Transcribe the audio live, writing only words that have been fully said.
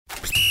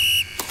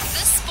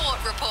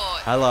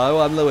Hello,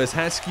 I'm Lewis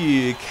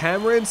Haskew.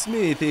 Cameron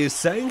Smith is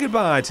saying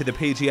goodbye to the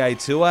PGA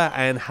Tour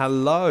and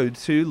hello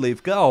to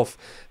LIV Golf.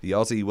 The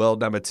Aussie world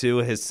number 2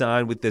 has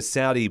signed with the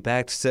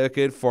Saudi-backed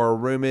circuit for a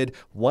rumoured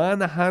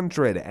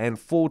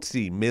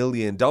 $140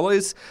 million.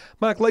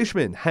 Mark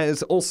Leishman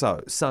has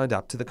also signed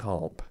up to the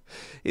comp.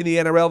 In the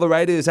NRL, the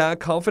Raiders are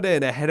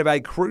confident ahead of a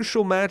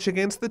crucial match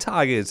against the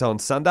Tigers on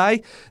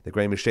Sunday. The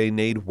Green Machine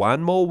need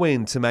one more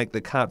win to make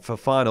the cut for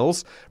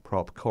finals.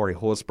 Prop Corey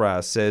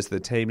Horsburgh says the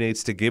team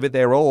needs to give it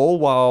their all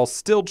while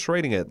still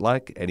treating it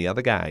like any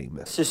other game.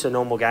 It's just a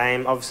normal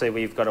game. Obviously,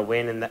 we've got to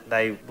win and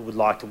they would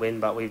like to win,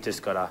 but we've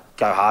just got to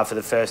go hard for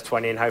the first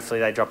 20 and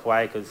hopefully they drop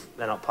away because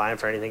they're not playing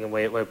for anything and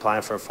we're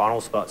playing for a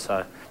final spot.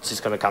 So it's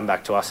just going to come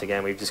back to us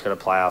again. We've just got to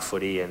play our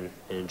footy and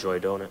enjoy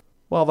doing it.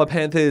 While the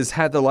Panthers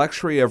had the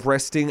luxury of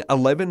resting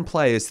 11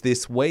 players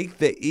this week,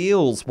 the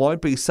Eels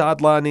won't be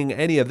sidelining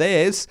any of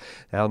theirs.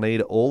 They'll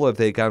need all of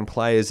their gun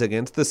players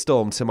against the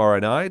Storm tomorrow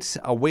night,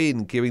 a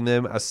win giving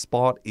them a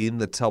spot in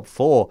the top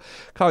 4.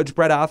 Coach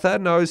Brad Arthur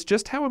knows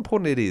just how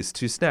important it is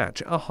to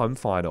snatch a home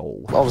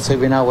final. Obviously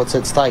we know what's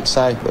at stake,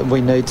 so we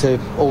need to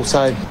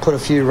also put a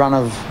few run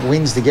of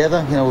wins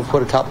together. We've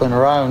put a couple in a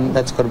row and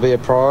that's got to be a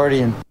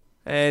priority.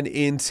 And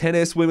in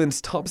tennis,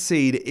 women's top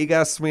seed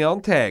Iga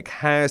Swiatek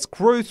has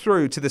grew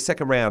through to the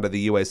second round of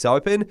the US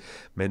Open.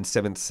 Men's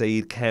 7th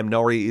seed Cam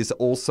Norrie is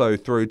also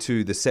through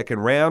to the second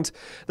round.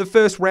 The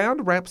first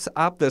round wraps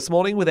up this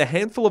morning with a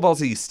handful of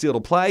Aussies still to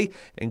play,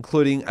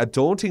 including a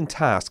daunting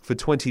task for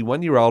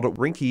 21-year-old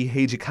Rinky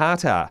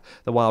Hijikata.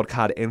 The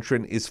wildcard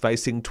entrant is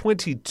facing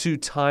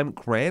 22-time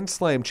Grand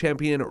Slam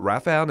champion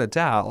Rafael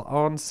Nadal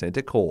on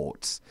centre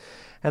court.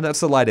 And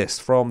that's the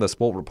latest from the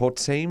Sport Report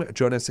team.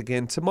 Join us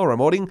again tomorrow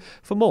morning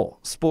for more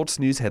sports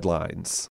news headlines.